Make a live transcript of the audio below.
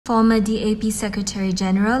Former DAP Secretary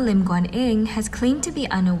General Guan Eng has claimed to be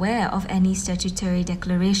unaware of any statutory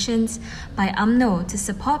declarations by Umno to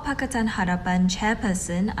support Pakatan Harapan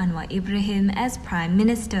chairperson Anwar Ibrahim as Prime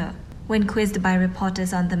Minister. When quizzed by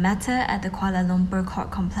reporters on the matter at the Kuala Lumpur court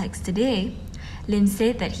complex today, Lim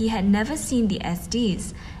said that he had never seen the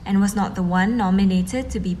SDs and was not the one nominated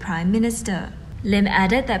to be Prime Minister. Lim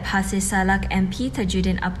added that Pasir Salak MP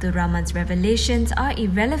Tajuddin Abdul Rahman's revelations are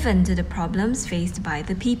irrelevant to the problems faced by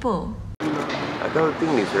the people. I don't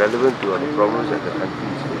think it's relevant to the problems that the country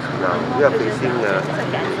is facing now. We are facing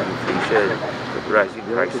inflation, rising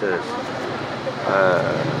prices.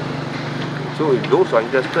 So if those are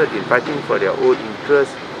interested in fighting for their own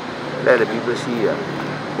interests, let the people see.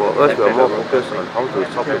 For us, we are more focused on how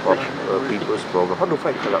to solve the people's problem, how to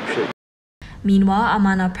fight corruption. Meanwhile,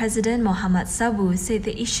 Amanah President Mohamad Sabu said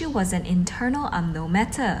the issue was an internal Umno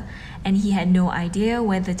matter, and he had no idea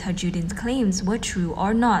whether Tajuddin's claims were true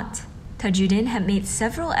or not. Tajuddin had made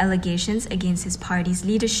several allegations against his party's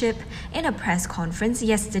leadership in a press conference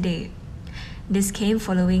yesterday. This came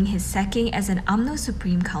following his sacking as an Umno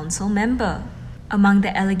Supreme Council member. Among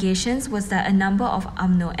the allegations was that a number of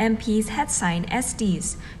Umno MPs had signed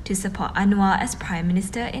SDs to support Anwar as Prime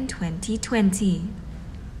Minister in 2020.